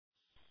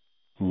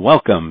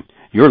Welcome.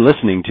 You're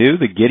listening to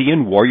the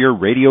Gideon Warrior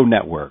Radio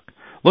Network.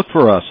 Look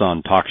for us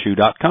on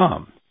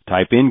TalkShoe.com.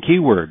 Type in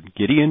keyword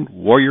Gideon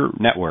Warrior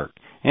Network,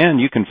 and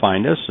you can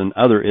find us and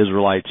other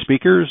Israelite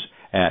speakers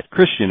at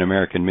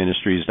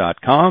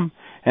ChristianAmericanMinistries.com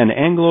and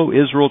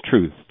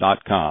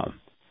AngloIsraelTruth.com.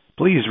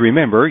 Please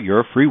remember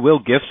your free will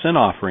gifts and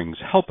offerings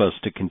help us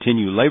to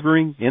continue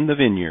laboring in the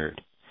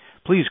vineyard.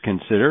 Please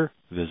consider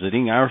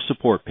visiting our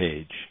support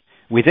page.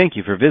 We thank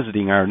you for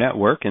visiting our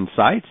network and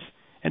sites,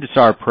 and it's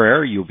our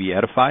prayer you'll be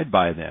edified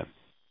by them.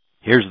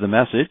 Here's the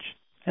message,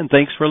 and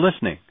thanks for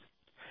listening.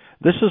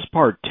 This is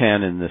part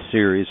 10 in the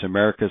series,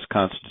 America's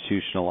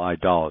Constitutional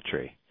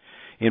Idolatry.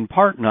 In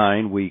part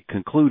 9, we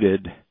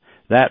concluded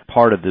that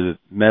part of the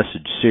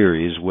message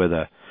series with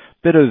a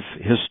bit of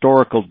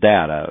historical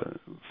data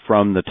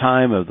from the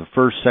time of the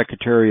first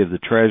Secretary of the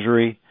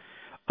Treasury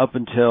up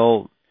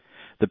until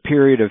the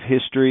period of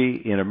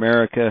history in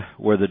America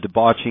where the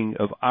debauching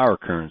of our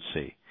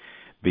currency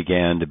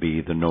began to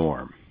be the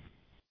norm.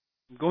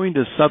 I'm going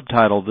to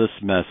subtitle this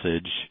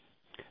message,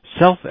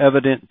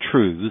 Self-Evident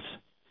Truths,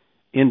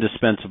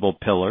 Indispensable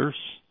Pillars,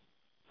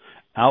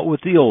 Out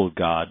with the Old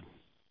God,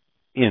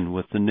 In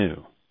with the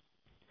New.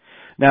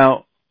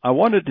 Now, I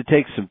wanted to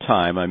take some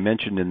time. I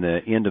mentioned in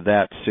the end of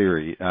that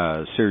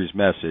series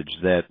message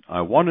that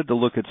I wanted to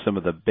look at some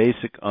of the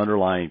basic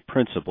underlying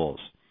principles,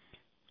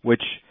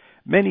 which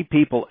many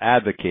people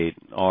advocate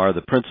are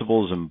the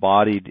principles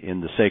embodied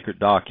in the sacred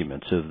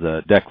documents of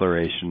the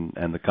Declaration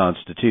and the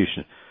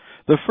Constitution.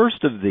 The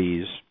first of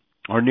these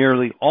are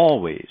nearly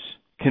always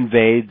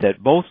conveyed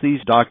that both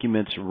these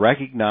documents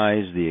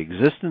recognize the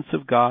existence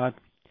of God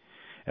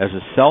as a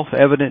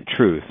self-evident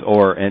truth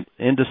or an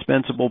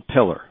indispensable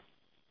pillar.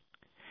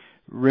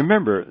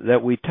 Remember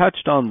that we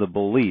touched on the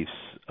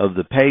beliefs of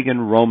the pagan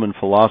Roman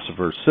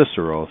philosopher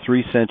Cicero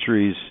 3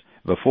 centuries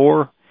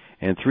before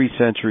and 3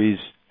 centuries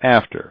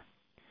after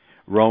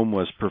Rome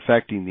was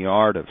perfecting the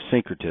art of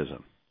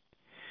syncretism.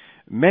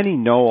 Many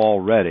know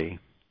already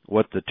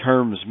what the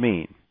terms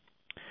mean.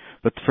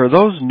 But for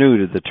those new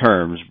to the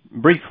terms,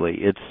 briefly,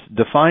 it's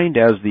defined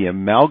as the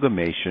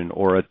amalgamation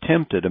or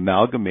attempted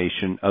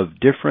amalgamation of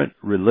different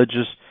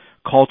religious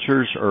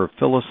cultures or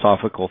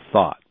philosophical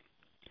thought.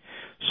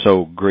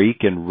 So Greek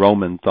and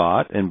Roman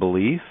thought and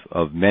belief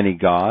of many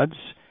gods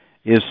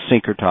is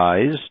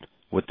syncretized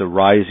with the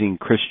rising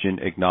Christian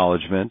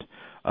acknowledgement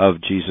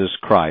of Jesus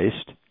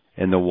Christ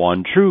and the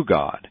one true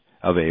God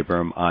of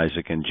Abraham,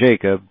 Isaac, and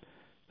Jacob,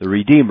 the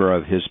Redeemer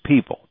of his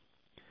people,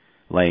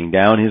 laying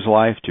down his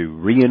life to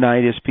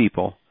reunite his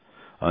people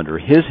under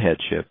his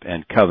headship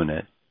and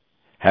covenant,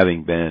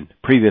 having been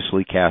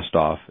previously cast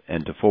off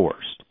and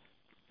divorced,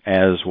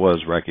 as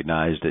was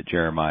recognized at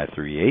Jeremiah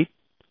 3:8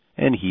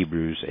 and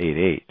Hebrews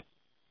 8:8.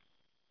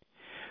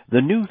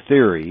 The new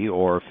theory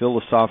or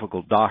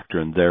philosophical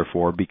doctrine,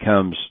 therefore,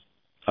 becomes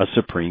a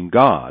supreme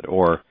God,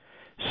 or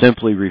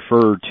simply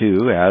referred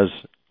to as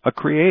a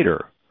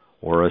creator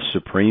or a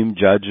supreme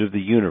judge of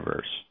the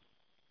universe.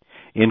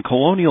 In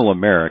colonial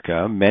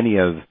America, many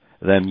of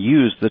them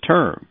used the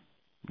term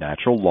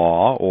natural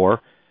law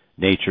or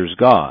nature's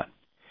God.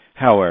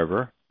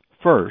 However,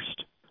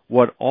 first,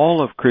 what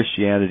all of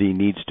Christianity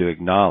needs to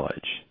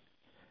acknowledge,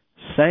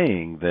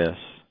 saying this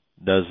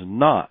does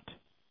not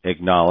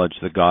acknowledge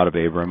the God of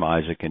Abraham,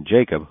 Isaac, and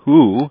Jacob,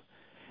 who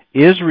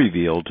is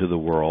revealed to the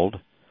world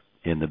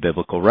in the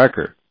biblical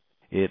record.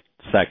 It,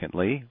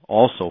 secondly,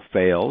 also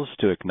fails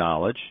to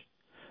acknowledge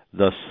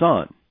the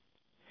Son,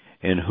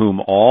 in whom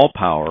all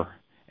power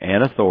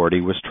and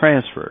authority was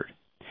transferred.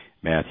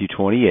 Matthew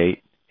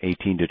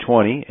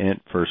 28:18-20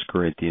 and 1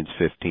 Corinthians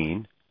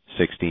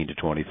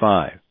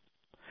 15:16-25.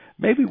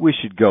 Maybe we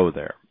should go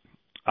there.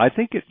 I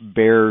think it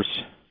bears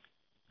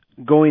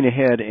going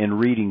ahead and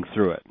reading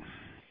through it.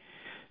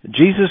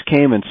 Jesus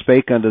came and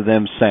spake unto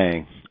them,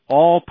 saying,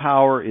 All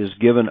power is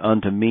given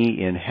unto me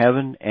in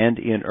heaven and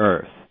in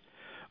earth.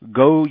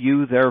 Go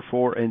you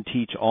therefore and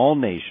teach all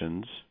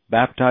nations,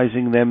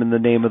 baptizing them in the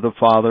name of the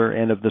Father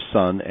and of the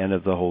Son and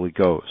of the Holy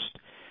Ghost,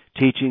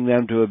 teaching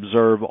them to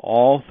observe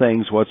all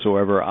things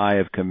whatsoever I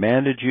have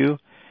commanded you,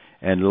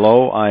 and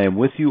lo, I am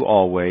with you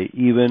always,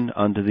 even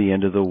unto the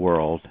end of the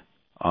world.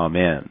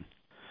 Amen.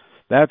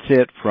 That's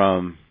it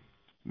from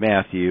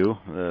Matthew,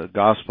 the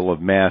Gospel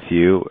of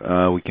Matthew.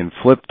 We can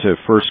flip to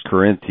 1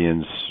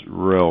 Corinthians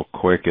real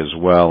quick as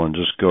well and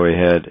just go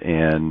ahead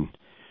and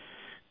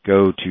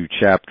go to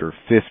chapter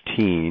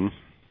 15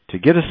 to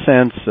get a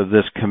sense of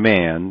this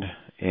command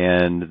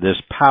and this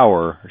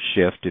power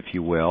shift, if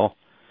you will,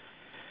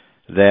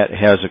 that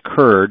has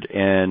occurred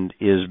and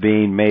is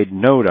being made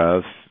note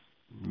of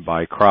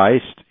by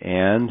Christ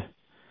and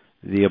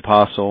the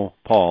Apostle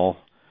Paul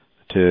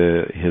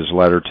to his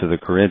letter to the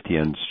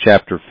Corinthians,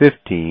 chapter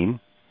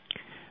 15,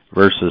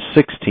 verses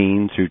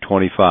 16 through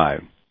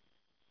 25.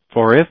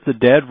 For if the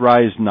dead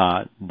rise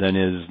not, then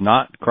is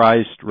not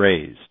Christ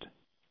raised.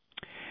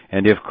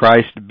 And if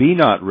Christ be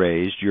not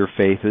raised, your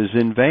faith is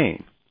in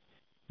vain.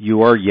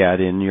 You are yet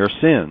in your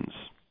sins.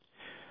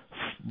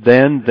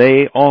 Then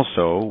they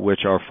also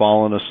which are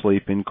fallen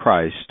asleep in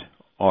Christ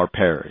are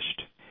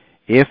perished.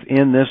 If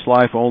in this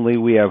life only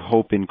we have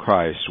hope in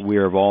Christ, we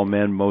are of all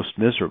men most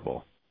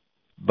miserable.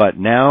 But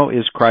now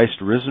is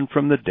Christ risen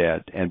from the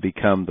dead and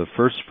become the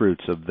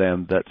firstfruits of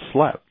them that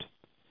slept.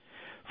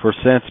 For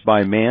since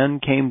by man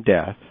came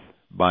death,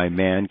 by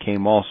man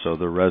came also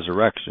the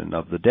resurrection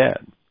of the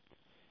dead.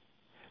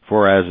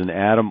 For as in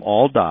Adam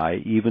all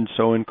die, even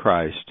so in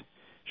Christ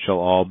shall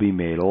all be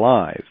made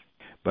alive.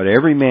 But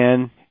every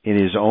man in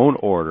his own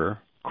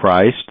order,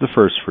 Christ the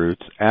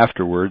firstfruits,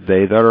 afterward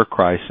they that are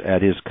Christ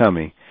at his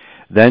coming.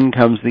 Then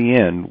comes the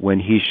end, when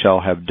he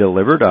shall have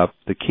delivered up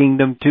the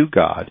kingdom to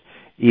God,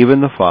 even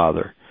the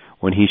Father,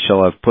 when he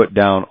shall have put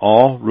down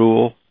all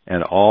rule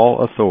and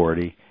all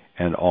authority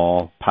and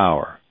all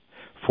power.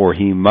 For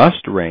he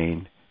must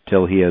reign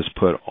till he has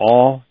put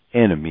all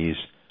enemies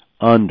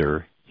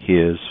under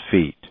his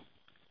feet.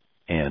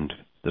 End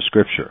the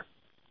scripture.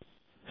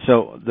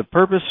 So the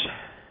purpose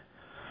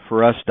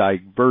for us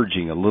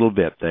diverging a little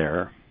bit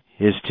there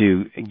is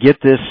to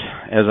get this,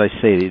 as I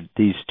say,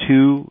 these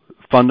two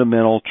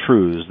fundamental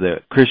truths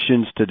that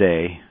Christians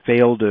today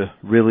fail to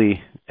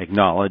really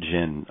acknowledge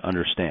and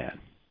understand.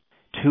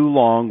 Too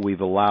long we've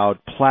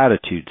allowed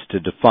platitudes to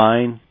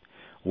define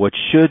what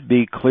should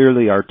be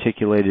clearly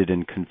articulated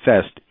and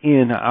confessed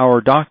in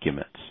our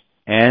documents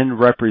and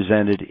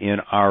represented in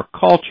our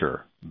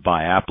culture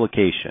by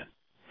application.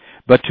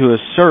 But to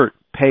assert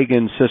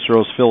pagan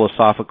Cicero's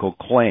philosophical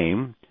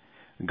claim,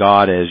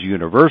 God as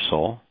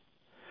universal,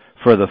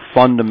 for the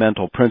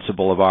fundamental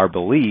principle of our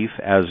belief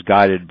as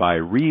guided by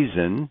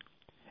reason,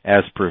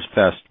 as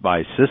professed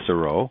by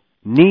Cicero,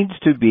 needs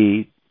to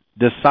be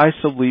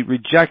decisively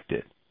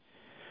rejected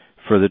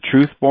for the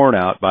truth borne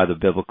out by the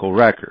biblical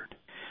record.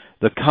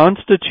 The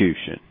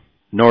Constitution,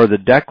 nor the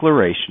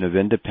Declaration of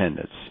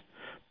Independence,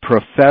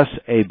 profess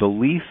a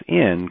belief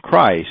in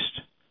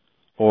Christ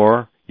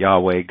or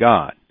Yahweh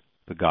God,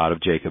 the God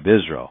of Jacob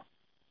Israel.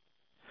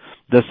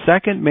 The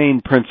second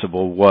main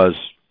principle was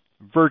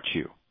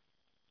virtue.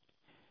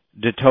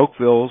 De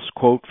Tocqueville's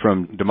quote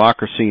from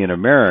Democracy in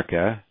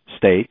America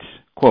states,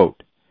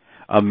 quote,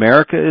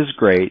 "America is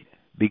great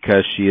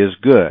because she is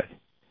good,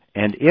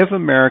 and if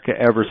America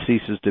ever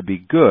ceases to be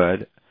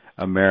good,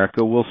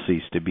 America will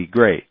cease to be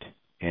great."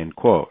 End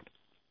quote.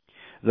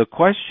 The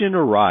question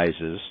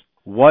arises,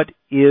 what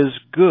is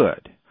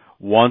good?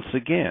 Once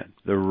again,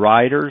 the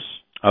writers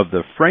of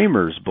the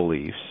framers'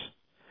 beliefs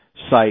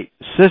cite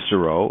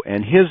Cicero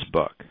and his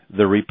book,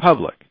 The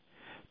Republic,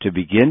 to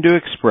begin to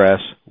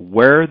express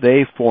where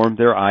they formed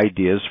their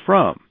ideas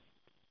from.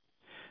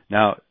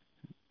 Now,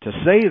 to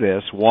say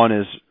this, one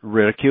is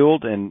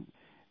ridiculed and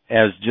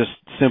as just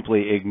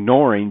simply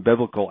ignoring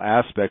biblical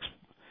aspects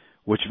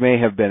which may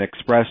have been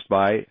expressed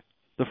by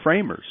the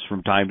framers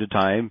from time to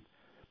time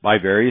by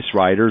various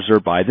writers or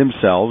by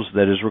themselves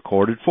that is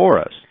recorded for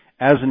us.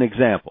 As an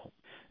example,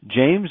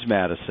 James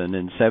Madison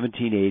in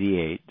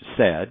 1788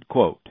 said,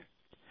 quote,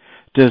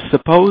 "To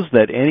suppose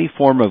that any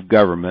form of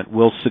government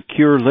will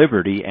secure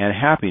liberty and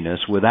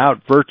happiness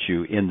without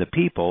virtue in the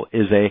people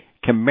is a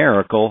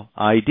chimerical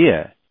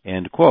idea."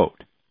 End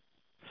quote.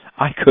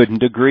 I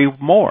couldn't agree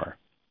more.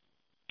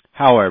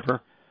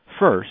 However,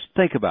 first,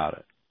 think about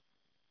it.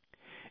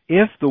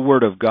 If the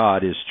Word of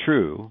God is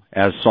true,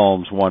 as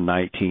Psalms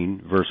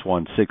 119, verse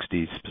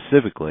 160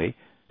 specifically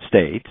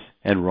states,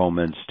 and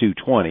Romans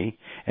 2:20,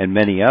 and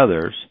many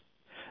others,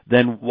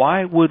 then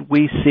why would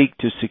we seek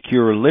to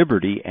secure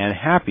liberty and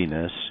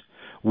happiness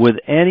with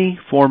any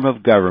form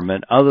of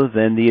government other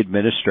than the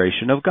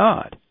administration of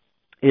God?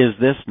 Is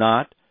this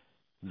not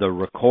the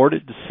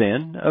recorded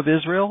sin of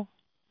Israel?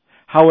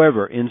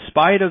 However, in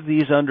spite of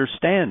these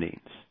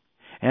understandings,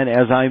 and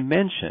as I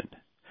mentioned,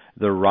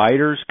 the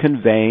writers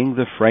conveying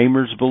the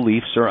framers'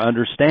 beliefs or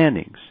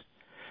understandings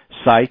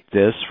cite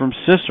this from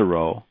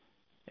Cicero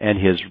and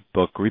his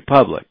book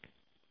Republic.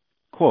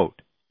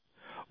 Quote,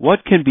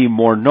 "What can be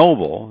more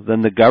noble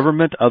than the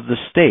government of the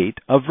state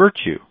of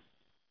virtue?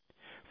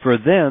 For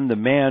then the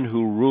man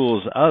who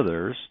rules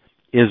others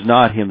is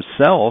not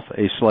himself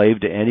a slave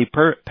to any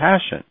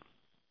passion,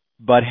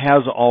 but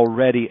has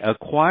already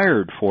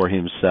acquired for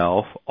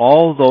himself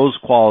all those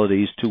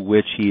qualities to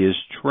which he is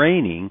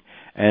training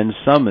and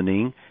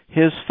summoning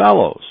his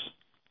fellows.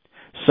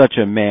 Such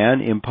a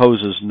man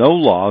imposes no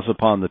laws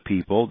upon the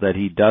people that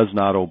he does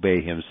not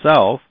obey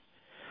himself,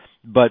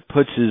 but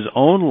puts his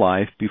own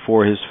life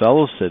before his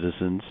fellow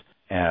citizens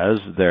as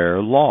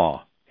their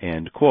law."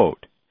 End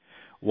quote.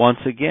 Once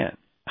again,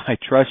 I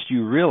trust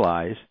you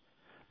realize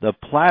the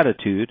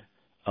platitude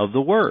of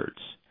the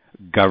words.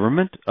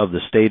 Government of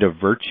the state of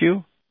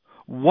virtue?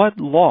 What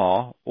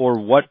law or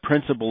what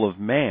principle of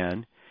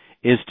man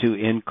is to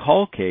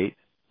inculcate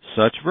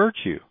such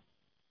virtue?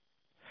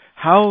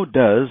 How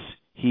does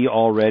he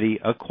already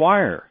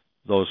acquire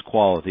those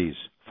qualities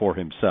for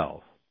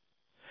himself?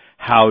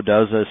 How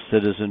does a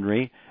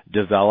citizenry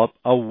develop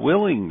a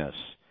willingness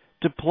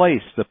to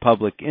place the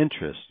public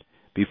interest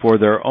before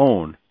their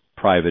own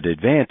private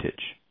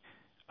advantage?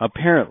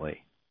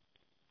 Apparently,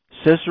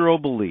 Cicero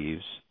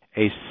believes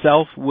a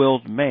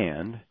self-willed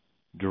man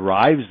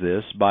derives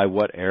this by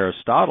what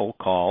Aristotle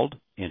called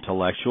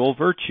intellectual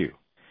virtue.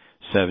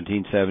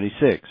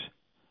 1776.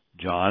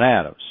 John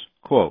Adams,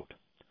 quote,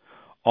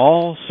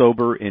 "All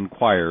sober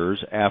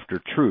inquirers after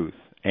truth,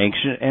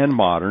 ancient and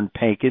modern,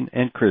 pagan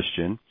and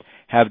Christian,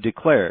 have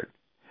declared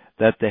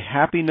that the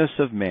happiness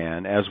of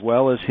man as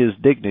well as his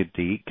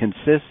dignity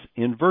consists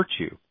in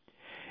virtue.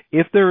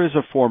 If there is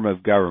a form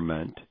of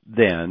government,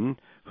 then,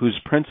 whose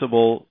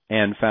principle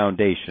and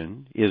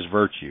foundation is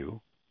virtue,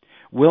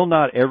 will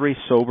not every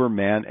sober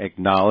man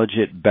acknowledge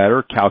it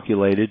better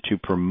calculated to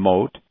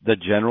promote the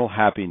general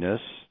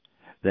happiness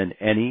than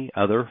any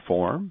other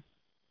form?"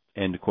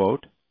 End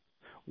quote.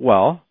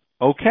 Well,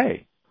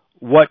 okay.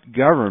 What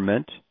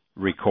government,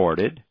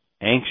 recorded,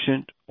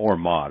 ancient or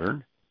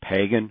modern,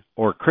 pagan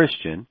or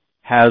Christian,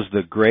 has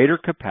the greater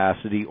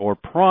capacity or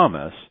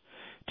promise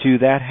to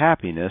that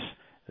happiness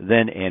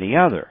than any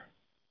other?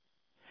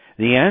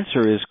 The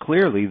answer is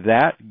clearly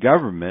that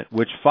government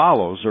which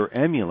follows or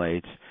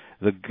emulates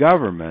the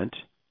government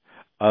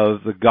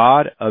of the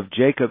God of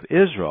Jacob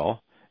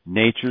Israel,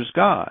 nature's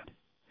God.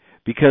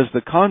 Because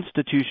the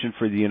Constitution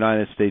for the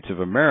United States of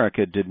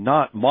America did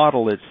not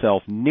model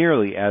itself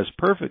nearly as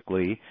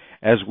perfectly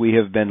as we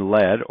have been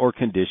led or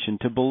conditioned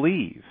to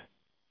believe.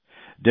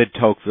 De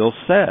Tocqueville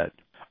said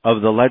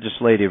of the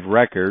legislative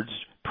records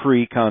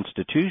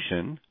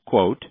pre-Constitution,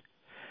 quote,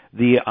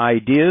 "The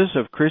ideas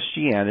of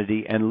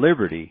Christianity and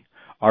liberty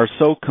are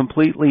so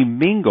completely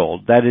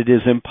mingled that it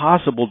is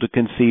impossible to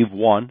conceive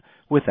one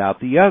without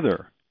the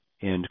other."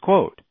 End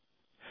quote.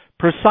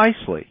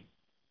 Precisely.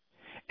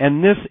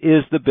 And this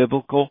is the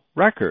biblical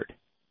record.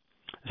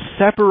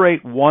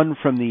 Separate one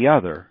from the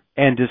other,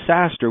 and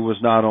disaster was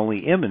not only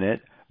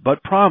imminent,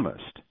 but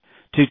promised.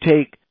 To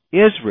take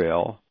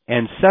Israel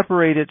and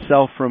separate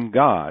itself from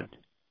God,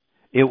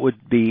 it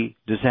would be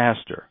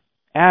disaster.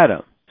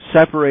 Adam,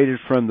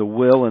 separated from the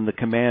will and the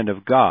command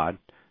of God,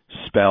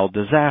 spelled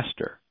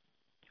disaster.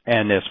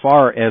 And as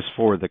far as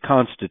for the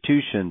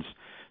Constitution's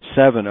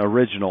 7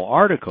 original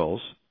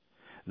articles,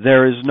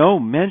 there is no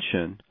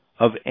mention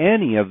of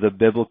any of the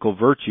biblical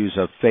virtues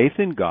of faith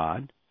in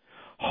God,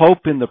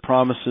 hope in the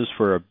promises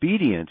for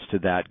obedience to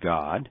that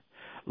God,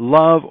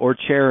 love or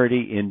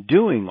charity in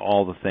doing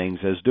all the things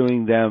as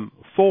doing them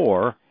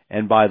for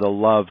and by the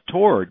love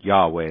toward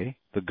Yahweh,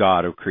 the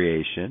God of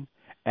creation,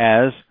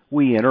 as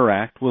we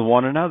interact with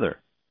one another.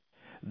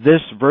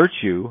 This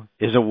virtue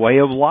is a way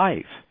of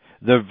life.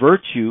 The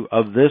virtue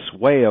of this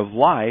way of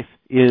life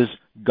is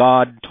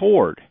God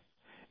toward.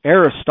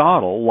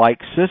 Aristotle,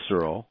 like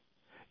Cicero,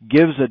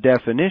 gives a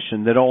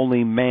definition that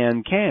only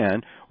man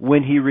can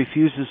when he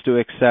refuses to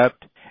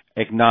accept,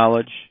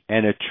 acknowledge,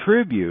 and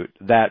attribute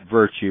that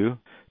virtue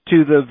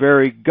to the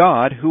very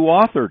God who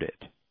authored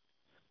it.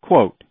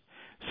 Quote,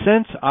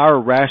 "Since our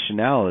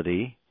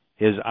rationality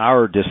is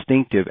our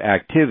distinctive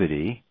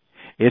activity,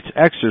 its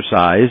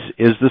exercise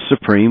is the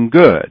supreme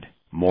good,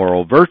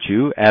 moral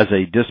virtue as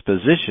a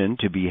disposition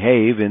to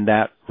behave in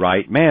that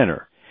right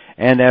manner,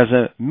 and as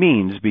a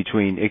means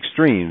between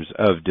extremes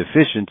of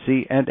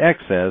deficiency and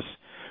excess,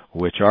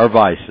 which are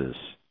vices."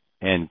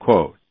 End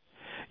quote.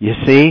 You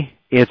see,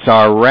 it's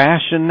our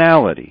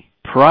rationality,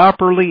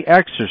 properly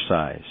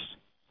exercised.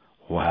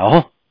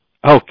 Well,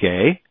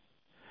 okay.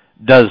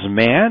 Does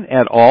man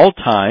at all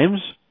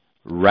times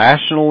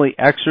rationally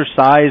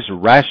exercise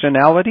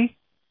rationality?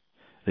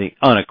 The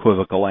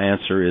unequivocal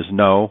answer is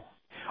no.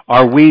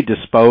 Are we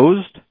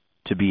disposed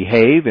to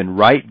behave in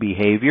right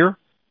behavior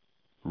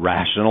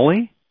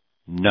rationally?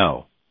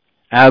 No,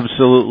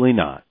 absolutely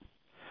not.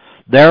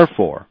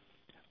 Therefore,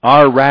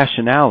 our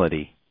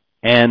rationality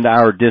and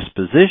our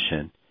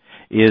disposition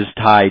is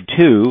tied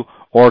to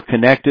or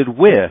connected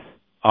with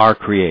our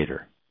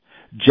Creator.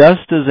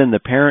 Just as in the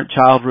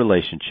parent-child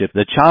relationship,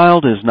 the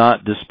child is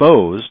not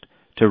disposed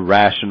to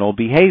rational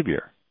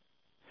behavior.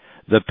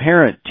 The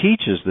parent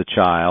teaches the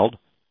child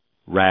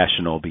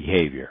rational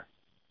behavior.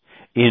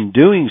 In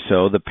doing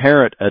so, the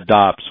parent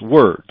adopts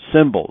words,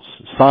 symbols,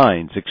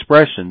 signs,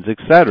 expressions,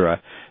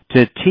 etc.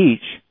 to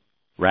teach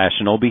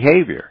rational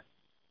behavior.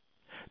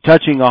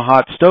 Touching a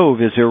hot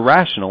stove is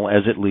irrational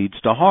as it leads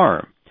to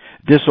harm.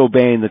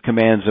 Disobeying the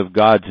commands of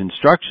God's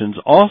instructions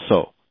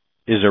also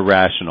is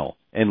irrational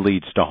and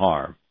leads to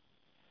harm.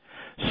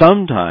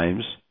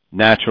 Sometimes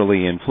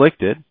naturally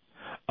inflicted,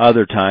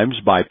 other times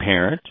by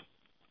parent,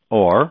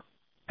 or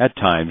at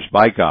times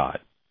by God.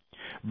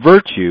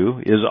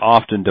 Virtue is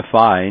often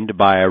defined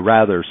by a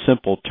rather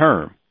simple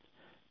term,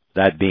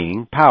 that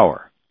being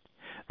power.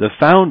 The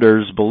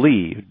founders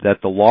believed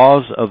that the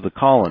laws of the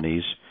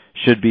colonies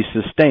should be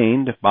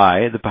sustained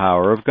by the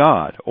power of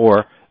God,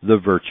 or the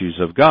virtues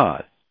of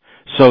God.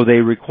 So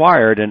they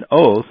required an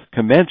oath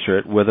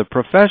commensurate with a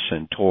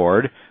profession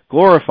toward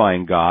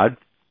glorifying God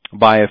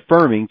by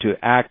affirming to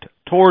act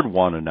toward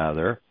one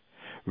another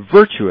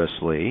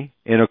virtuously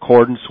in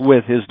accordance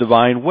with His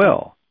divine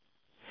will.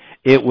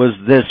 It was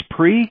this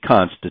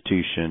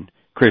pre-Constitution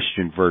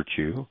Christian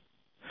virtue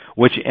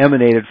which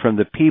emanated from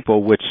the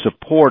people which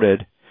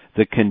supported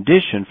the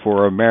condition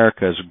for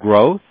America's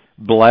growth,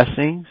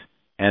 blessings,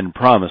 and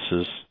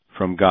promises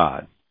from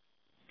God.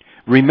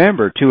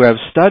 Remember, to have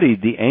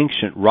studied the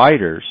ancient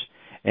writers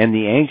and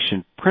the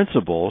ancient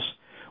principles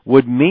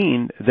would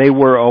mean they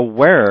were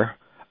aware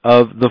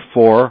of the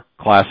four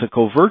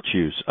classical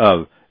virtues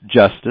of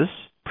justice,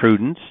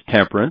 prudence,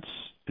 temperance,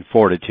 and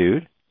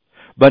fortitude,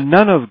 but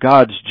none of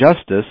God's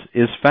justice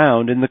is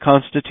found in the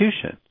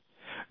Constitution.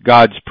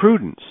 God's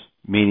prudence,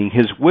 meaning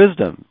His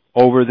wisdom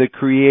over the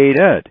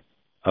created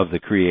of the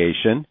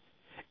creation,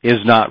 is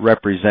not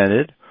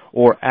represented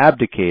or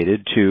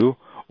abdicated to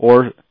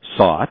or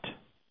sought.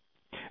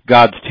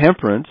 God's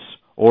temperance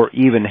or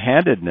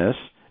even-handedness,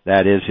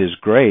 that is His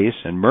grace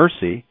and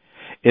mercy,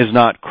 is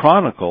not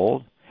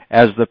chronicled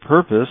as the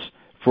purpose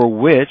for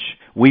which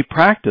we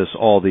practice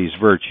all these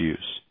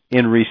virtues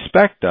in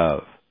respect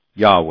of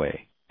Yahweh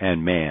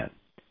and man.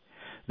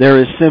 There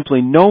is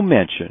simply no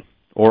mention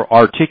or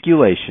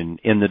articulation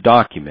in the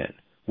document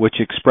which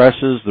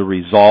expresses the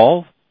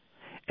resolve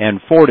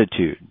and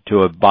fortitude to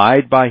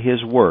abide by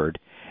His word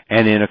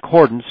and in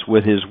accordance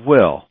with His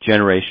will,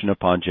 generation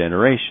upon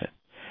generation.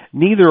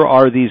 Neither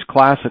are these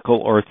classical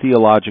or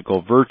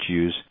theological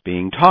virtues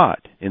being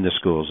taught in the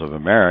schools of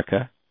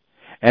America,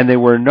 and they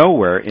were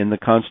nowhere in the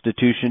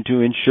Constitution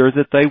to ensure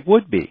that they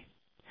would be.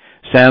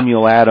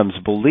 Samuel Adams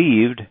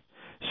believed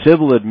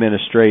civil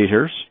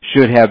administrators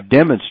should have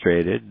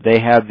demonstrated they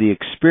had the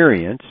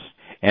experience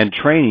and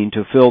training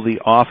to fill the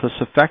office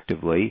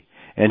effectively,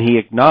 and he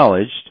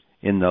acknowledged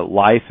in the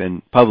Life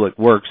and Public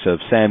Works of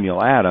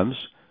Samuel Adams,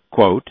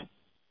 quote,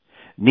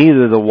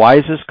 "Neither the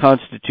wisest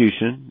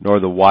constitution nor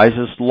the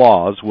wisest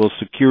laws will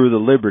secure the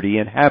liberty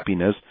and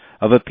happiness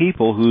of a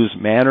people whose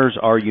manners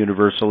are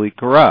universally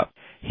corrupt.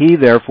 He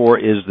therefore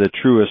is the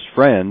truest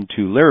friend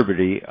to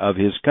liberty of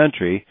his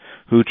country,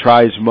 who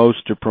tries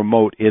most to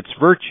promote its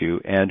virtue,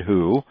 and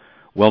who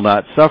will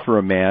not suffer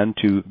a man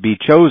to be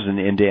chosen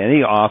into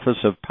any office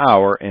of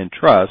power and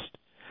trust,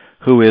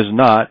 who is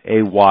not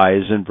a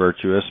wise and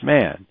virtuous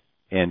man."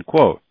 End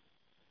quote.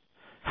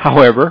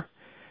 However,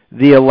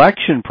 the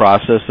election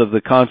process of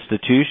the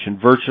Constitution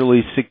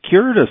virtually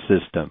secured a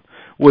system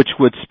which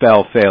would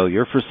spell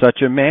failure for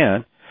such a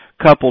man,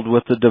 coupled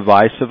with the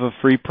device of a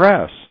free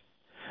press.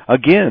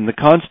 Again, the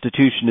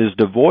Constitution is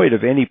devoid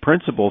of any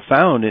principle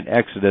found in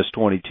Exodus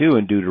 22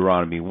 and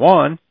Deuteronomy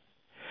 1.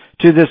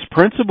 To this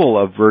principle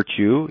of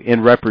virtue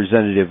in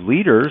representative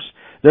leaders,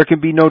 there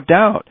can be no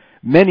doubt.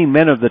 Many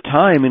men of the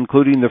time,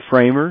 including the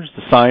framers,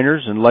 the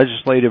signers, and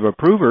legislative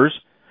approvers,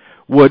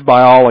 would,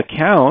 by all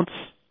accounts,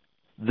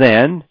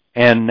 then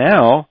and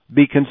now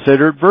be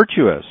considered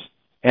virtuous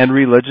and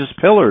religious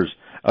pillars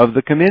of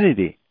the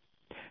community.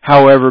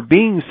 However,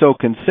 being so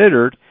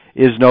considered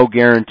is no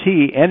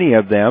guarantee any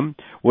of them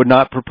would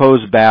not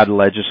propose bad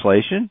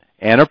legislation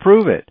and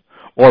approve it,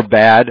 or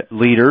bad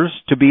leaders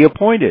to be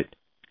appointed,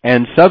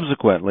 and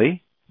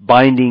subsequently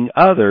binding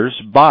others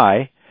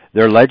by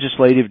their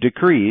legislative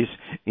decrees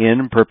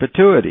in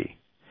perpetuity.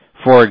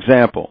 For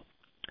example,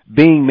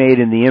 being made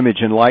in the image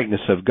and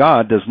likeness of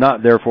God does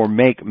not therefore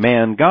make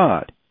man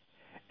God,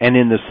 and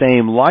in the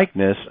same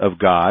likeness of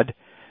God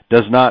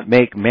does not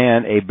make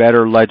man a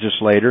better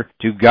legislator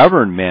to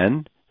govern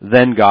men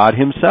than God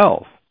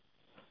Himself.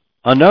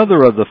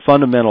 Another of the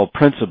fundamental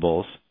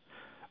principles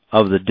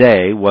of the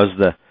day was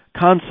the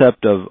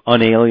concept of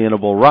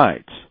unalienable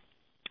rights,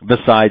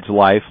 besides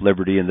life,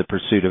 liberty, and the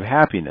pursuit of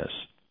happiness.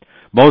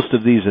 Most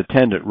of these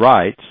attendant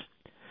rights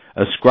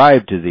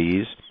ascribed to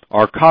these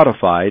are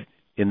codified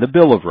in the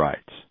Bill of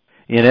Rights.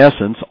 In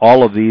essence,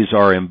 all of these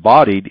are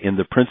embodied in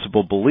the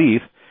principal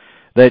belief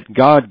that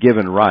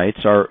God-given rights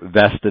are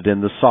vested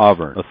in the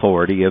sovereign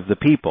authority of the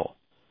people.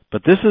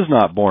 But this is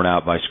not borne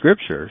out by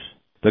Scriptures.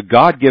 The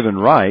God-given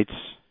rights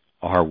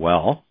are,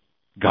 well,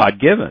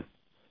 God-given.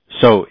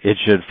 So it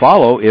should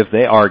follow, if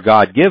they are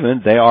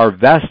God-given, they are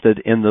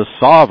vested in the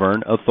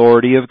sovereign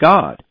authority of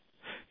God.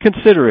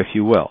 Consider, if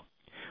you will,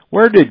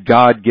 where did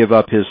God give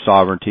up His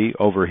sovereignty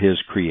over His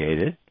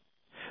created?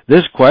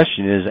 This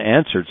question is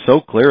answered so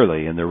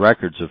clearly in the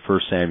records of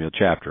 1 Samuel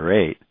chapter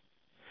 8.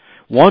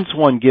 Once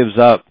one gives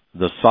up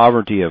the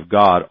sovereignty of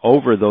God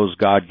over those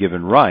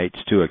God-given rights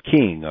to a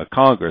king, a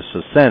Congress,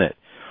 a Senate,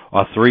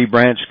 a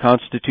three-branch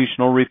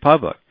constitutional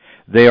republic,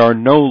 they are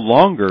no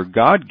longer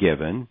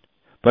God-given,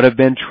 but have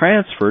been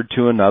transferred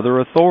to another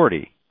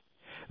authority,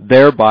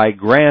 thereby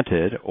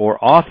granted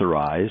or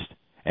authorized,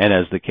 and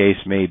as the case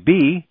may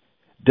be,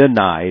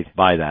 denied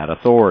by that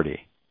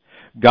authority.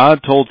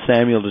 God told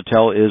Samuel to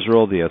tell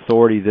Israel the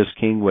authority this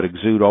king would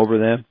exude over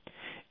them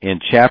in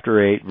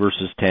chapter 8,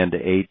 verses 10 to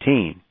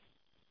 18.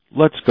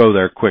 Let's go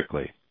there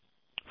quickly.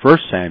 1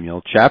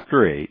 Samuel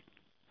chapter 8,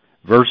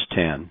 verse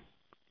 10.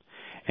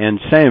 "And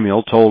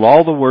Samuel told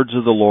all the words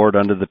of the Lord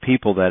unto the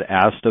people that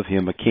asked of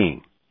him a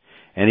king.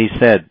 And he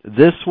said,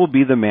 This will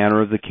be the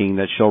manner of the king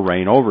that shall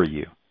reign over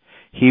you.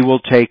 He will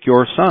take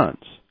your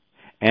sons,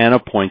 and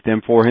appoint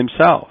them for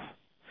himself,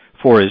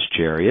 for his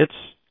chariots,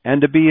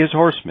 and to be his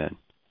horsemen,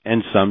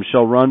 and some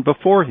shall run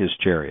before his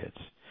chariots.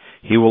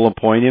 He will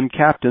appoint him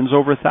captains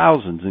over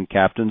thousands, and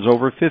captains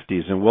over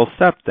 50s, and will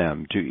set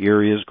them to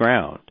ear his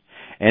ground,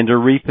 and to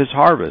reap his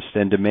harvest,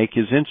 and to make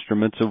his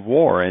instruments of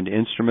war, and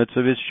instruments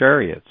of his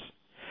chariots.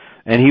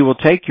 And he will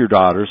take your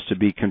daughters to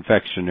be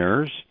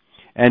confectioners,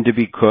 and to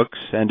be cooks,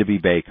 and to be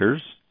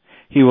bakers.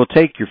 He will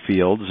take your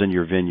fields and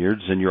your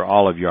vineyards and your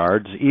olive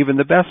yards, even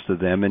the best of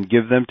them, and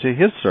give them to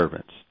his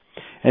servants.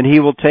 And he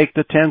will take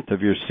the tenth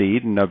of your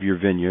seed and of your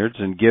vineyards,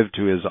 and give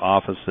to his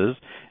offices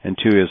and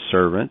to his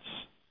servants.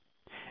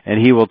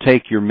 And he will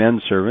take your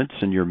men servants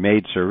and your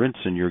maid servants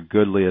and your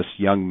goodliest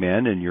young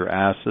men and your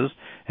asses,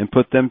 and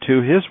put them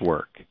to his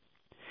work.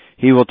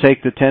 He will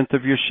take the tenth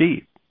of your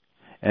sheep,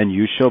 and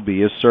you shall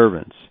be his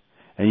servants.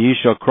 And ye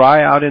shall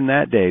cry out in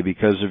that day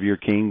because of your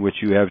king which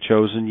you have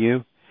chosen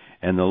you,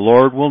 and the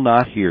Lord will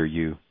not hear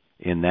you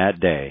in that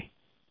day.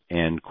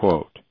 End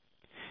quote.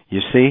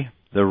 You see,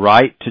 the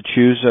right to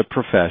choose a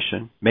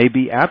profession may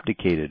be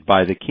abdicated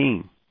by the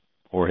king,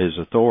 or his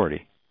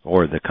authority,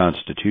 or the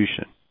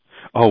Constitution.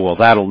 Oh, well,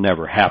 that'll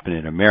never happen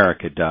in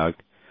America, Doug.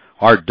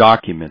 Our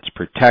documents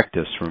protect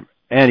us from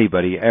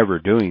anybody ever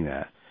doing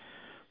that.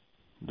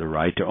 The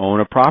right to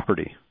own a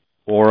property,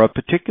 or a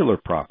particular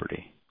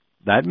property,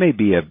 that may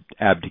be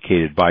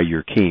abdicated by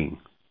your king,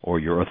 or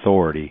your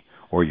authority,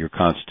 or your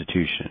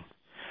Constitution.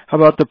 How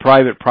about the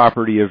private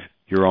property of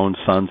your own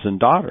sons and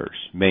daughters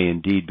may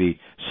indeed be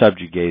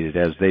subjugated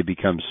as they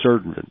become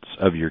servants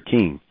of your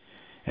king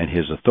and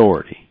his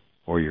authority,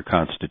 or your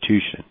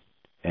Constitution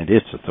and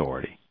its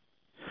authority.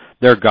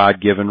 Their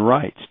God-given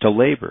rights to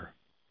labor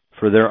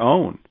for their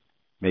own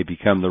may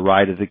become the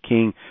right of the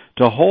king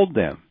to hold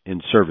them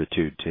in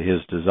servitude to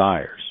his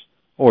desires,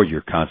 or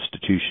your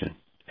Constitution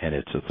and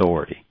its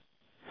authority.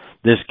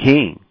 This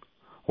king,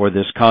 or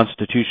this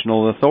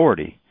constitutional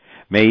authority,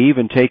 may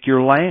even take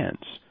your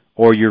lands,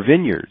 or your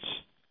vineyards,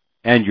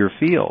 and your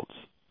fields,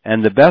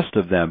 and the best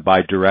of them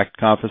by direct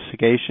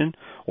confiscation,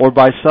 or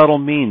by subtle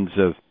means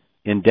of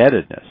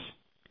indebtedness.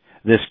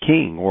 This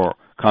king, or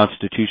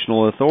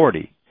constitutional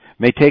authority,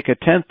 may take a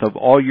tenth of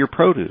all your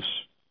produce,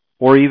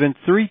 or even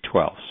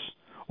 3/12,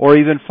 or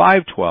even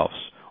 5/12,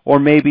 or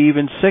maybe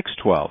even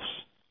 6/12,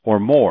 or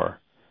more,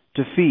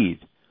 to feed,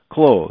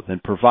 clothe,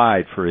 and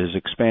provide for his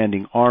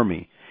expanding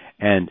army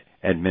and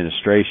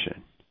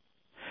administration.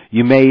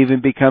 You may even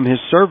become his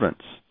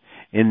servants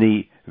in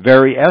the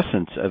very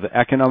essence of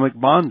economic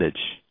bondage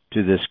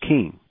to this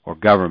king, or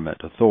government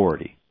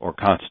authority, or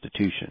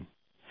constitution.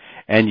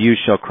 And you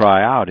shall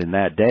cry out in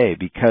that day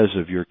because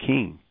of your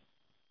king,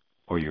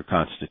 or your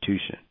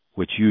Constitution,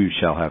 which you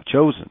shall have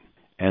chosen,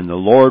 and the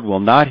Lord will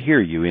not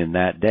hear you in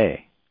that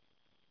day.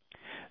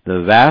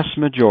 The vast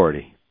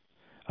majority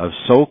of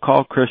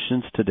so-called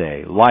Christians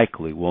today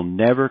likely will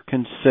never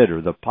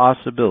consider the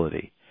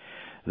possibility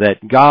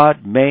that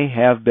God may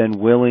have been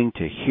willing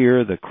to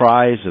hear the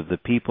cries of the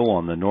people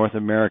on the North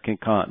American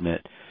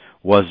continent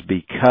was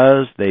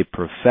because they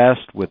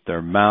professed with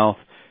their mouth,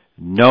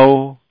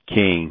 no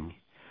king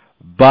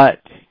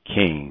but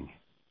King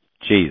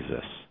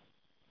Jesus.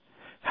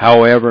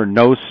 However,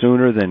 no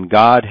sooner than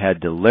God had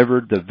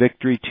delivered the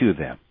victory to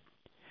them,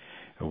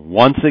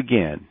 once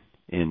again,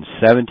 in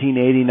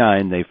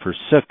 1789, they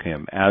forsook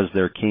him as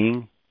their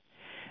king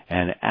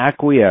and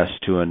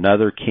acquiesced to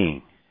another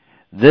king.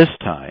 This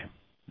time,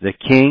 the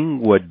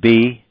king would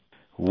be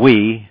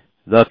we,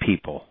 the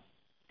people.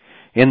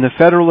 In the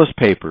Federalist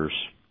Papers,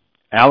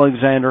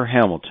 Alexander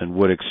Hamilton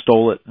would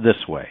extol it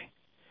this way,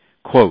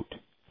 quote,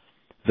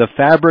 "The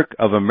fabric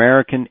of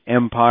American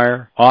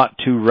empire ought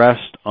to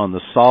rest on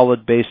the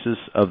solid basis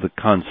of the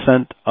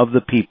consent of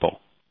the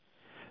people.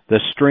 The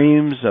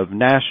streams of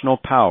national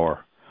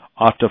power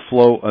ought to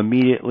flow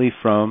immediately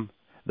from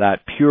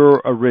that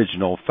pure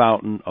original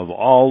fountain of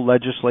all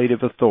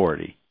legislative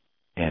authority."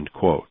 End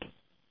quote.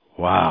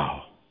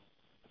 Wow.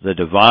 The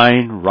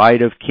divine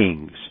right of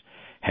kings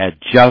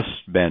had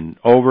just been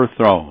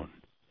overthrown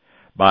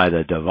by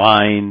the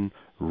divine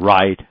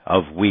right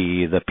of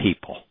we, the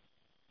people.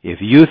 If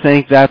you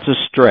think that's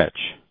a stretch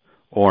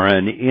or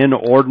an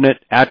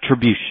inordinate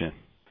attribution,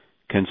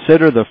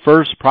 consider the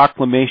first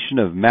proclamation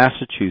of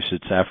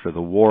Massachusetts after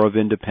the War of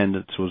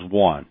Independence was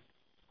won.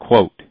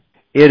 Quote,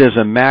 "It is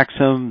a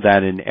maxim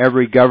that in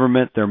every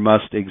government there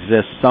must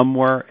exist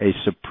somewhere a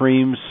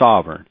supreme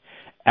sovereign,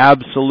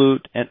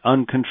 absolute and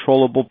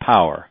uncontrollable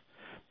power,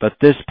 but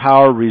this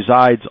power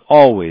resides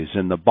always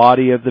in the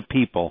body of the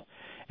people,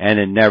 and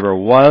it never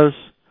was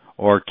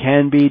or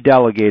can be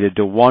delegated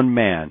to one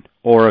man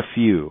or a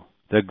few.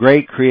 The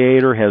great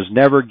Creator has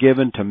never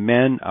given to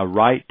men a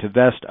right to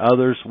vest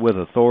others with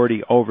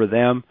authority over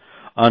them,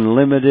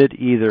 unlimited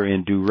either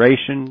in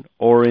duration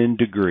or in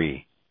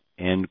degree."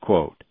 End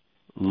quote.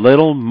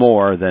 Little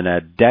more than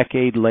a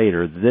decade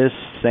later, this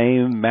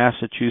same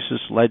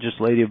Massachusetts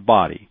legislative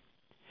body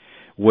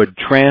would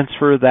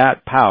transfer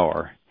that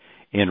power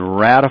in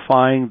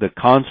ratifying the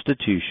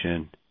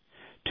Constitution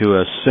to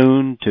a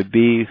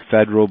soon-to-be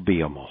federal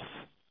behemoth.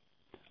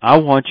 I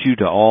want you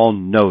to all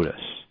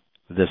notice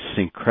the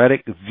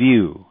syncretic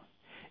view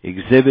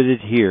exhibited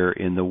here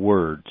in the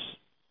words,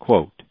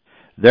 quote,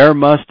 "There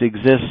must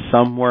exist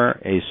somewhere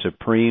a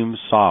supreme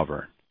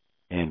sovereign,"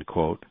 end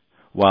quote,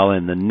 while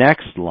in the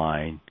next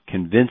line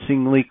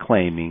convincingly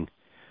claiming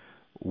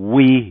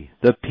we,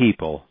 the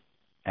people,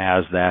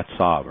 as that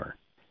sovereign.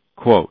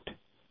 Quote,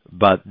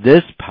 "But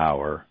this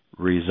power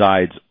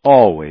resides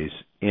always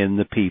in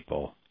the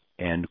people,"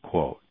 end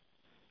quote.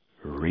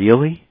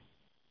 Really?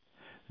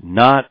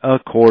 Not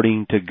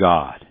according to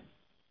God.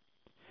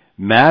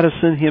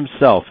 Madison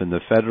himself in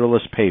the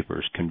Federalist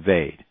Papers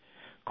conveyed,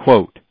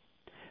 quote,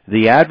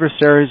 "The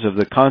adversaries of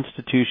the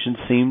Constitution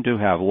seem to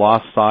have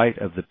lost sight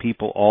of the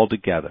people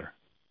altogether.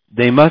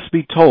 They must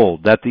be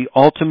told that the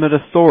ultimate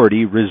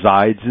authority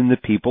resides in the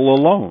people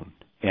alone."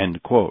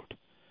 End quote.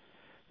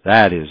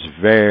 That is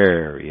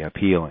very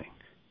appealing.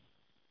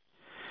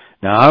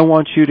 Now I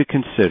want you to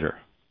consider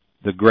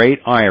the great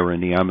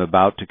irony I'm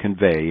about to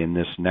convey in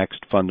this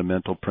next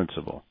fundamental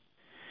principle.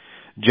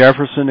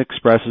 Jefferson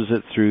expresses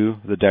it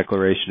through the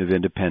Declaration of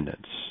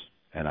Independence,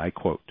 and I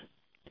quote,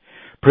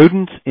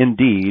 "Prudence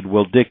indeed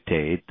will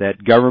dictate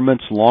that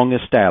governments long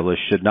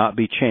established should not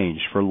be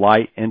changed for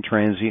light and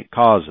transient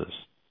causes,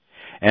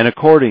 and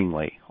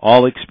accordingly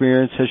all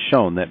experience has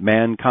shown that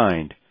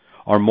mankind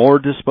are more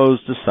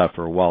disposed to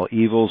suffer while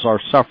evils are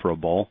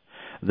sufferable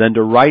than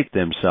to right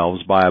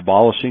themselves by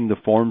abolishing the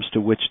forms to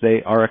which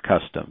they are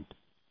accustomed.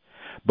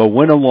 But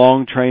when a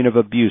long train of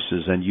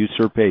abuses and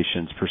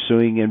usurpations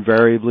pursuing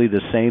invariably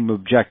the same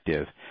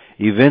objective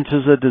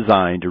evinces a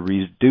design to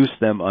reduce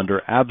them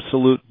under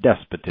absolute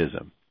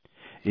despotism,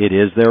 it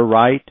is their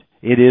right,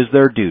 it is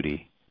their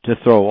duty to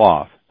throw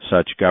off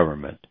such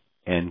government."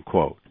 End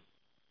quote.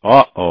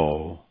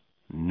 Uh-oh.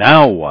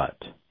 Now what?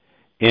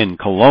 In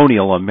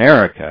colonial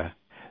America,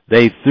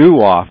 they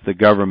threw off the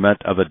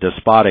government of a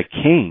despotic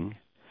king,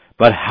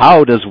 but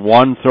how does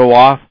one throw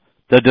off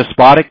the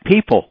despotic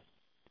people?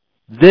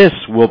 This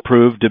will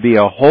prove to be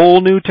a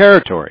whole new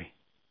territory.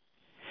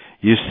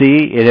 You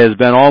see, it has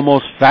been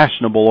almost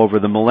fashionable over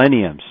the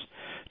millenniums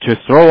to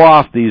throw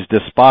off these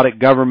despotic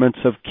governments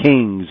of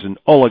kings and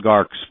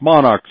oligarchs,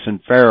 monarchs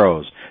and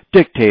pharaohs,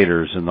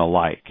 dictators and the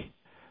like.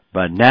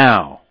 But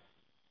now,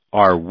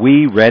 are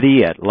we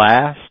ready at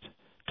last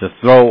to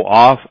throw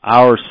off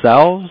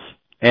ourselves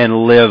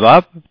and live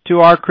up to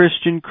our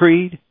Christian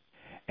creed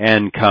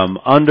and come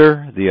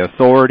under the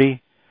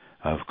authority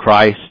of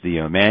Christ the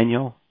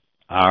Emmanuel,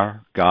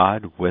 our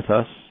God with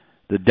us?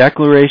 The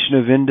Declaration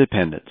of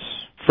Independence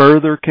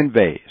further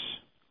conveys,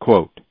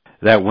 quote,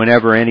 "that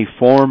whenever any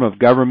form of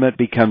government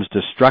becomes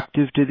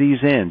destructive to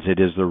these ends, it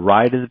is the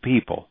right of the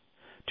people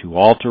to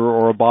alter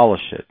or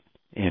abolish it."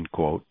 End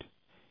quote.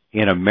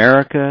 In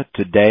America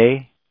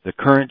today, the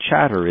current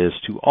chatter is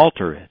to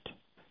alter it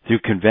through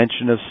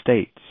convention of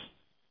states.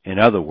 In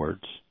other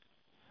words,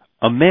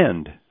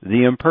 amend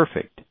the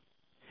imperfect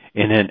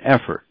in an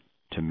effort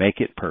to make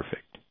it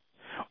perfect,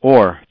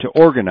 or to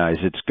organize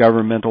its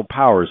governmental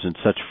powers in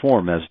such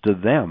form as to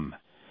them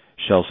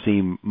shall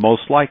seem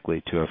most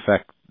likely to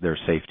affect their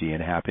safety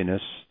and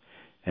happiness,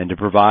 and to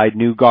provide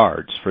new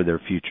guards for their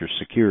future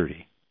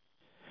security.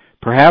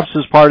 Perhaps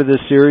as part of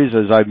this series,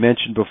 as I've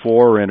mentioned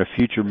before, or in a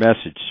future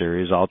message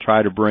series, I'll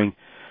try to bring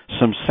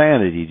some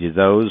sanity to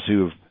those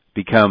who have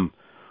become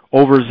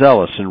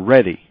overzealous and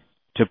ready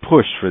to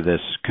push for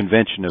this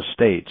convention of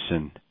states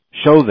and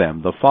show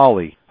them the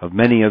folly of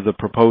many of the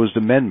proposed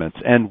amendments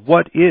and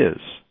what is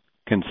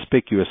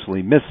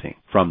conspicuously missing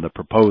from the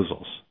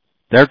proposals.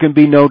 There can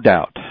be no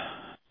doubt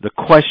the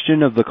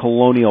question of the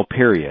colonial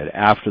period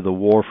after the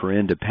War for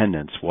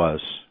Independence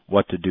was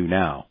what to do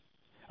now.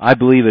 I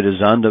believe it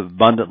is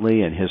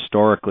abundantly and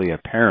historically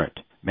apparent.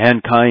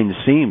 Mankind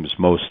seems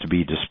most to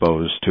be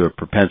disposed to a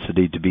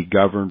propensity to be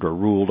governed or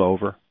ruled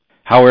over.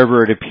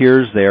 However, it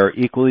appears they are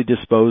equally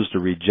disposed to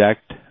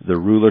reject the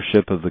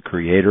rulership of the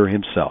Creator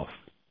himself.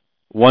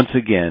 Once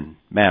again,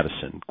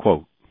 Madison,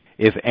 quote,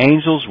 "If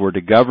angels were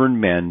to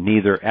govern men,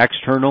 neither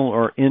external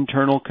or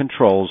internal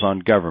controls on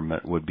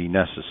government would be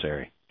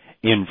necessary.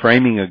 In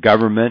framing a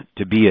government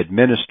to be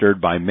administered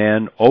by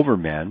men over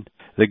men,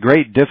 the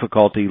great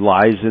difficulty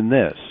lies in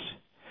this.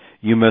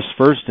 You must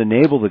first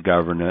enable the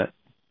government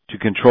to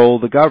control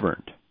the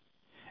governed,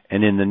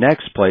 and in the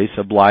next place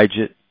oblige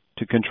it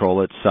to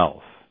control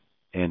itself."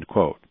 End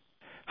quote.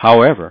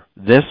 However,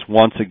 this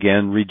once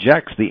again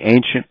rejects the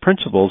ancient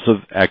principles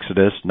of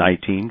Exodus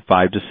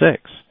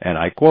 19:5-6, and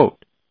I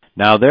quote,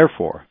 "Now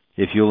therefore,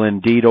 if you'll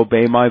indeed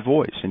obey my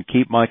voice and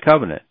keep my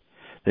covenant,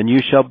 then you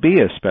shall be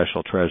a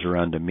special treasure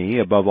unto me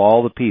above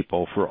all the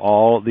people, for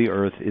all the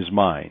earth is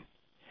mine.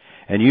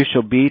 And you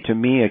shall be to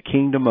me a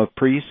kingdom of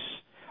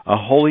priests, a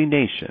holy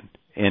nation."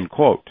 End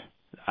quote.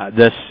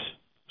 This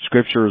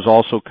scripture is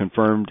also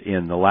confirmed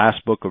in the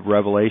last book of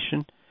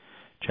Revelation,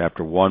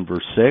 chapter 1,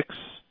 verse 6,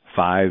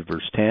 5,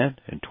 verse 10,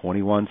 and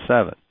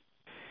 21:7.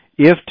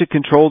 If to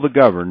control the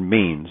governed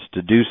means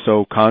to do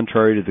so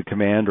contrary to the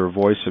command or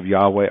voice of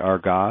Yahweh our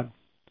God,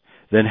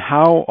 then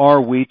how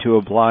are we to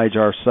oblige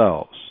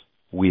ourselves,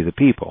 we the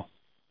people,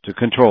 to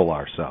control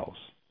ourselves?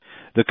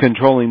 The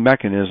controlling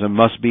mechanism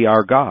must be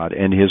our God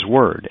and His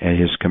Word and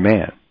His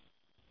command.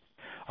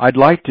 I'd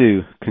like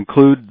to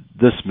conclude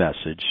this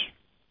message,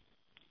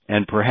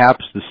 and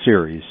perhaps the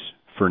series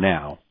for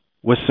now,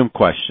 with some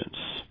questions.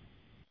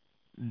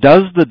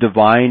 Does the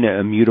divine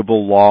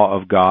immutable law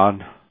of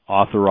God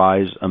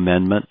authorize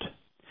amendment?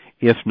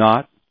 If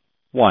not,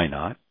 why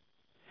not?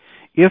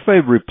 If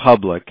a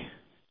republic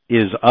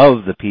is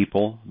of the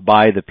people,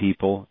 by the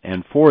people,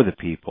 and for the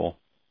people,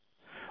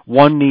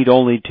 One need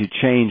only to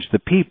change the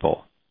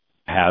people.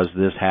 Has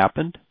this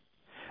happened?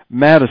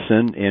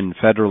 Madison in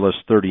Federalist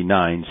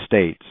 39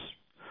 states,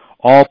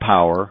 "All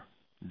power,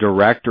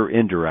 direct or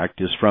indirect,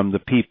 is from the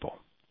people.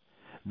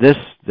 This,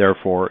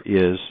 therefore,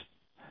 is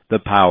the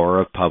power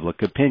of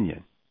public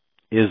opinion."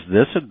 Is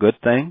this a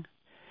good thing?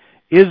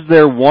 Is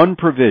there one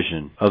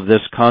provision of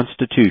this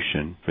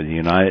Constitution for the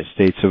United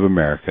States of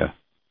America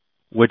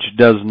which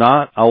does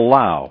not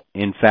allow,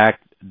 in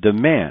fact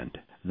demand,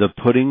 the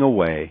putting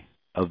away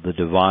of the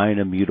divine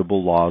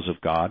immutable laws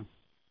of God?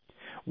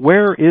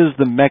 Where is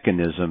the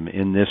mechanism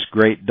in this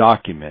great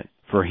document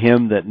for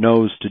him that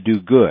knows to do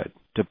good,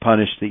 to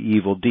punish the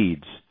evil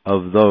deeds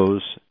of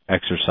those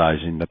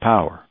exercising the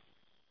power?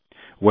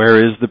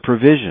 Where is the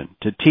provision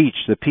to teach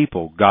the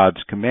people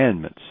God's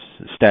commandments,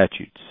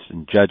 statutes,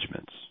 and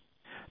judgments?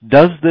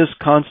 Does this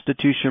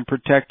Constitution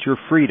protect your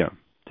freedom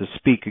to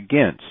speak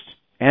against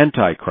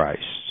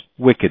Antichrist,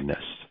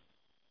 wickedness,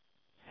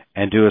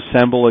 and to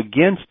assemble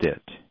against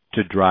it,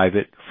 to drive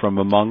it from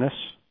among us?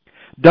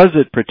 Does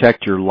it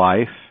protect your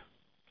life,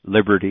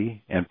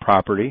 liberty, and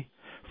property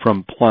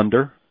from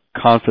plunder,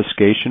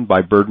 confiscation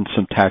by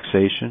burdensome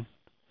taxation,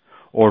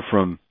 or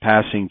from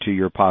passing to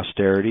your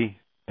posterity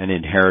an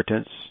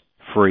inheritance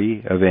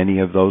free of any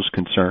of those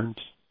concerns?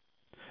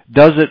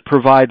 Does it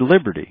provide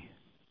liberty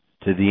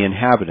to the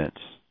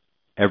inhabitants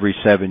every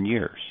 7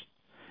 years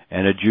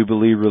and a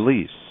jubilee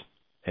release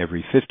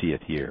every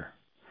 50th year?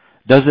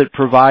 Does it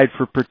provide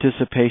for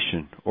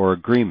participation or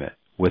agreement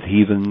with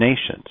heathen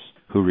nations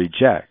who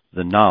reject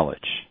the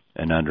knowledge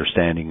and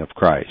understanding of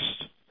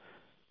Christ?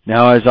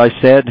 Now, as I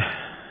said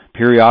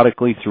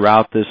periodically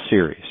throughout this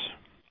series,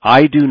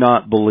 I do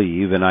not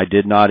believe, and I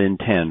did not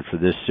intend for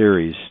this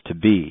series to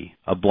be,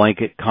 a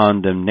blanket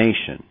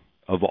condemnation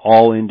of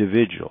all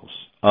individuals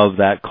of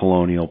that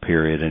colonial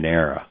period and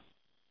era.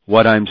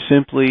 What I'm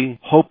simply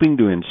hoping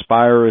to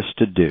inspire us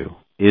to do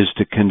is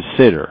to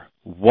consider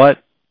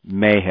what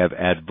may have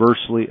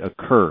adversely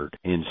occurred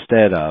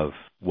instead of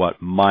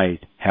what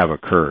might have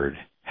occurred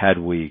had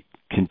we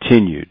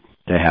continued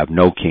to have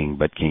no king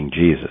but King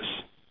Jesus.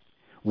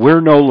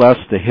 We're no less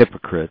the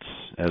hypocrites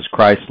as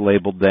Christ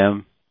labeled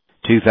them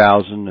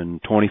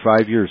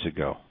 2,025 years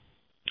ago.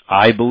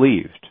 I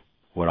believed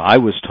what I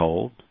was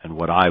told and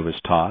what I was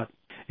taught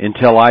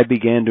until I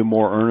began to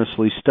more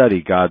earnestly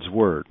study God's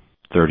Word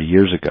 30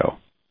 years ago.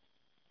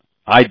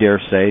 I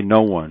dare say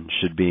no one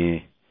should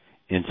be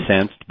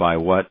incensed by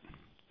what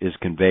is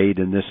conveyed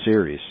in this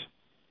series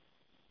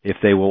if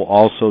they will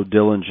also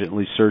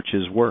diligently search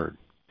His Word.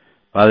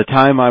 By the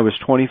time I was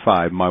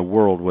 25, my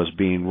world was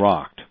being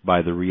rocked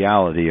by the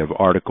reality of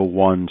Article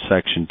 1,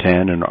 Section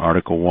 10 and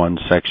Article 1,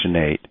 Section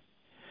 8.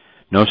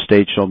 No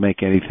state shall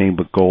make anything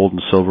but gold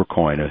and silver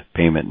coin a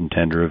payment and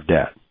tender of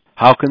debt.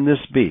 How can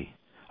this be?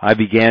 I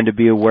began to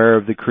be aware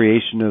of the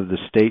creation of the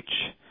state,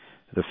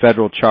 the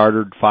federal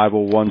chartered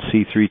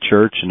 501c3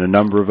 church, and a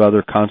number of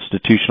other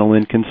constitutional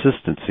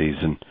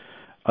inconsistencies and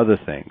other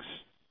things.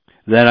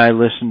 Then I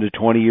listened to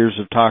 20 years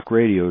of talk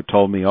radio who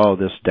told me, "Oh,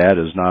 this debt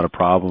is not a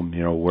problem.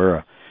 You know,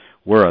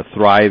 we're a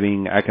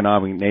thriving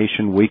economic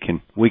nation. We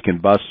can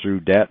bust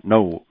through debt.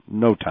 No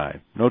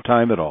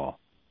time at all.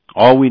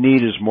 All we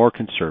need is more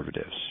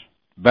conservatives,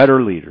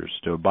 better leaders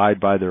to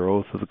abide by their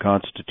oath of the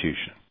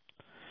Constitution."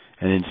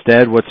 And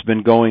instead, what's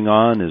been going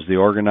on is the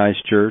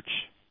organized church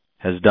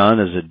has done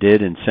as it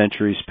did in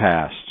centuries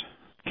past,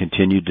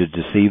 continued to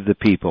deceive the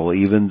people,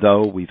 even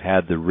though we've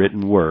had the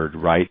written word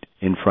right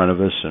in front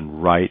of us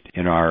and right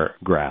in our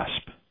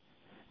grasp.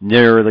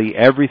 Nearly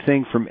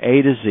everything from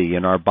A to Z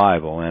in our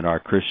Bible and our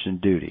Christian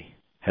duty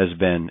has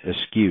been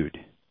eschewed.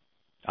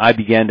 I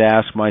began to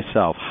ask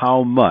myself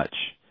how much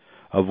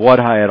of what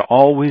I had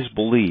always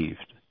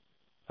believed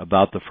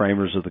about the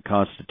framers of the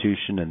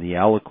Constitution and the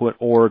eloquent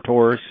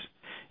orators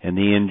and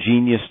the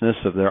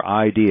ingeniousness of their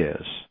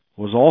ideas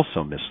was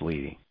also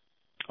misleading.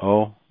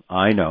 Oh,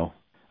 I know.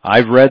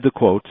 I've read the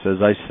quotes,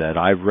 as I said.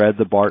 I've read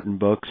the Barton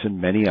books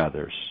and many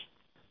others.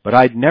 But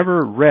I'd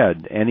never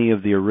read any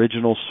of the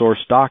original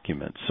source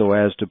documents so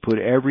as to put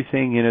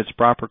everything in its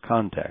proper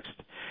context.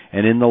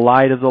 And in the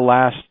light of the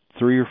last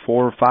 3 or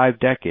 4 or 5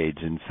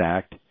 decades, in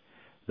fact,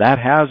 that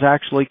has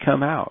actually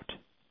come out.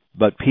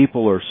 But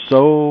people are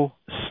so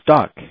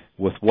stuck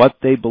with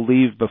what they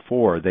believed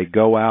before, they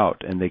go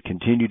out and they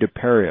continue to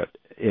parrot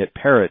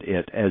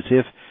it as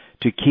if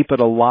to keep it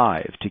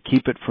alive, to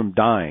keep it from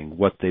dying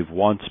what they've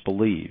once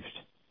believed.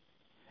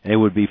 And it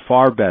would be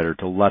far better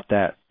to let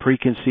that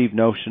preconceived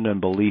notion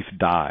and belief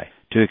die,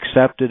 to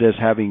accept it as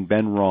having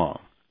been wrong,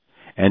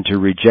 and to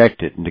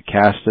reject it and to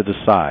cast it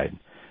aside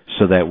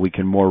so that we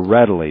can more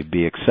readily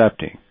be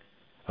accepting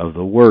of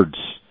the words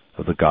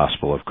of the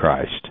gospel of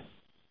Christ.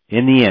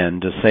 In the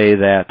end, to say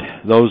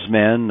that those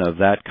men of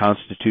that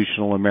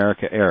constitutional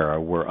America era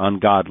were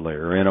ungodly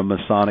or in a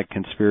Masonic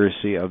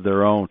conspiracy of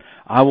their own,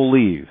 I will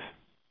leave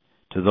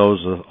to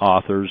those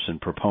authors and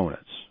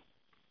proponents.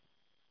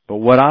 But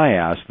what I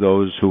ask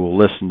those who will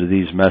listen to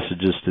these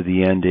messages to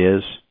the end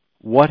is,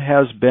 what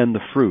has been the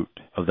fruit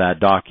of that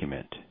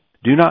document?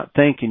 Do not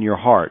think in your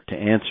heart to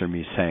answer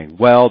me saying,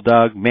 well,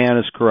 Doug, man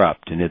is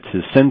corrupt and it's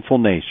his sinful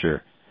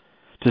nature.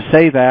 To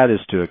say that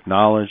is to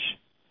acknowledge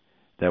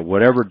that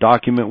whatever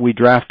document we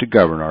draft to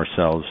govern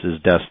ourselves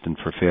is destined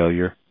for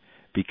failure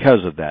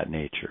because of that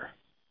nature,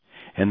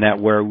 and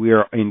that where we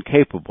are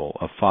incapable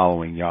of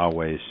following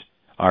Yahweh's,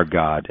 our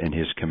God, and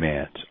His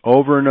commands.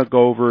 Over and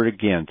over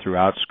again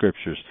throughout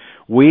Scriptures,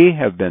 we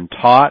have been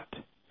taught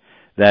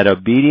that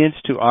obedience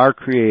to our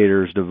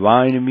Creator's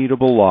divine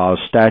immutable laws,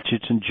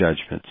 statutes, and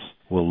judgments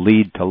will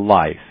lead to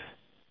life,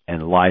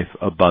 and life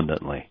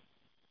abundantly.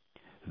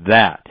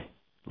 That,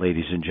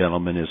 ladies and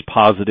gentlemen, is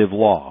positive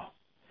law.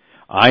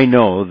 I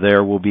know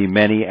there will be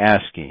many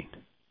asking,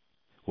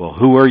 well,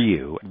 who are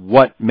you?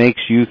 What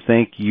makes you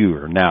think you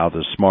are now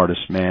the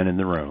smartest man in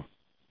the room?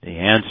 The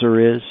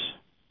answer is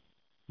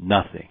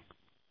nothing,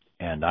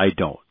 and I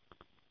don't.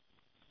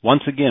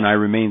 Once again, I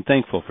remain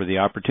thankful for the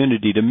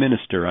opportunity to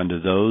minister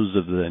unto those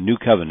of the New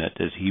Covenant,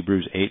 as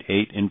Hebrews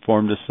 8:8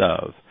 informed us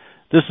of.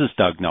 This is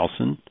Doug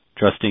Nelson,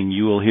 trusting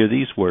you will hear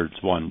these words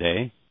one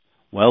day.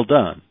 Well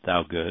done,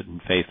 thou good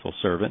and faithful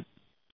servant.